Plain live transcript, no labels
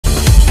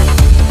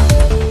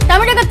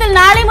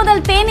தமிழகத்தில் நாளை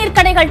முதல் தேநீர்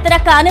கடைகள்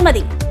திறக்க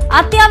அனுமதி.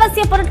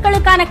 அத்தியாவசிய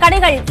பொருட்களுக்கான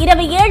கடைகள்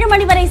இரவு 7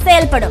 மணி வரை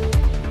செயல்படும்.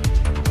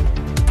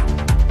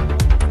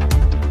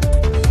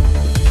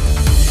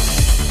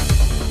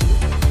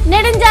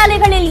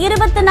 நெடுஞ்சாலைகளில்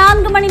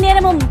 24 மணி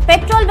நேரமும்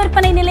பெட்ரோல்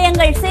விற்பனை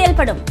நிலையங்கள்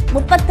செயல்படும்.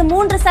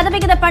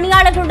 33%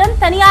 பணியாளர்களுடன்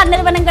தனியார்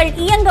நிறுவனங்கள்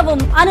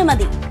இயங்கவும்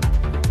அனுமதி.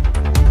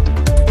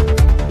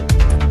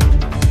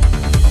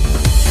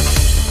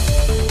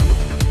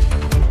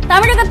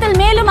 தமிழகத்தில்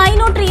மேலும்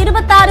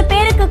 526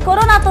 பேருக்கு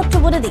கொரோனா தொற்று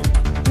உறுதி.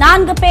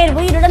 4 பேர்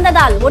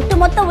உயிரிழந்ததால்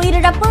ஒட்டுமொத்த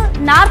உயிரிழப்பு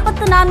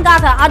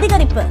 44ஆக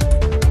அதிகரிப்பு.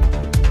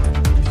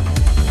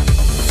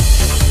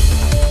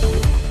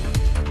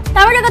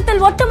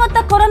 தமிழகத்தில் ஒட்டுமொத்த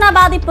கொரோனா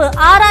பாதிப்பு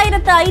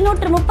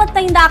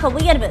 6535ஆக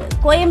உயர்வு.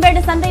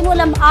 கோயம்பேடு சந்தை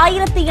மூலம்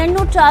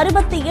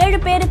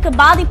 1867 பேருக்கு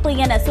பாதிப்பு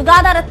என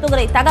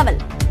சுகாதாரத்துறை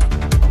தகவல்.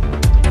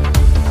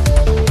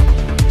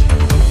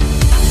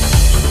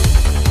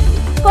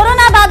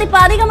 கொரோனா பாதிப்பு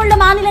அதிகமுள்ள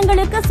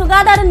மாநிலங்களுக்கு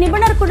சுகாதார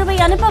நிபுணர் குழுவை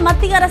அனுப்ப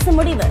மத்திய அரசு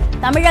முடிவு.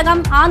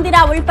 தமிழகம்,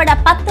 ஆந்திரா உள்பட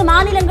 10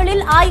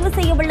 மாநிலங்களில் ஆய்வு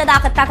செய்ய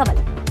உள்ளதாக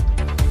தகவல்.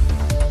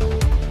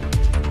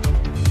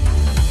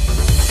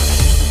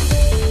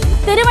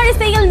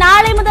 திருவழிசையில்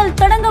நாளை முதல்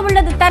தொடங்க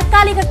உள்ளது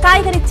தற்காலிக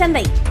காய்கறி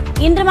சந்தை.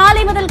 இன்று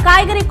மாலை முதல்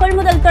காய்கறி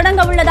கொள்முதல்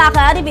தொடங்க உள்ளதாக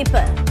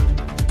அறிவிப்பு.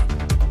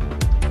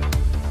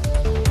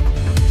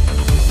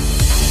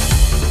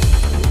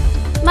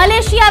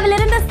 மலேசியாவில்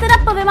இருந்து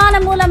சிறப்பு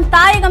விமானம் மூலம்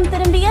தாயகம்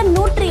திரும்பிய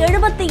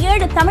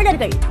 177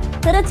 தமிழர்கள்.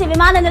 திருச்சி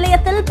விமான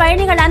நிலையத்தில்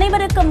பயணிகள்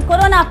அனைவருக்கும்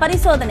கொரோனா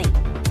பரிசோதனை.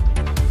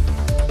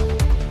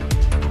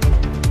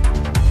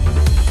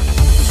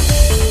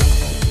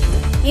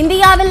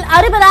 இந்தியாவில்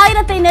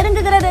 60,000-ஐ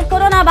நெருங்குகிறது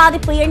கொரோனா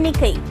பாதிப்பு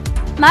எண்ணிக்கை.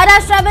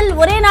 மகாராஷ்டிராவில்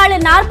ஒரே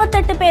நாளில்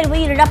 48 பேர்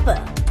உயிரிழப்பு.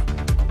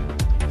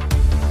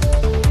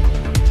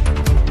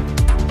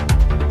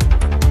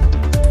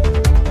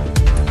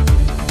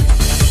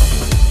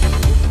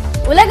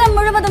 உலகம்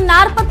முழுவதும்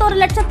 41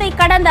 லட்சத்தை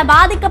கடந்த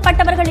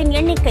பாதிக்கப்பட்டவர்களின்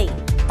எண்ணிக்கை.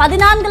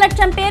 14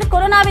 லட்சம் பேர்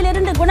கொரோனாவில்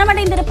இருந்து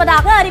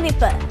குணமடைந்திருப்பதாக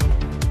அறிவிப்பு.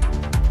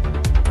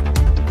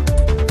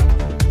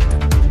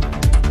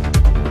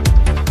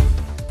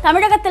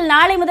 தமிழகத்தில்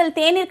நாளை முதல்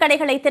தேநீர்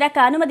கடைகளை திறக்க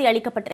அனுமதி அளிக்கப்பட்டது.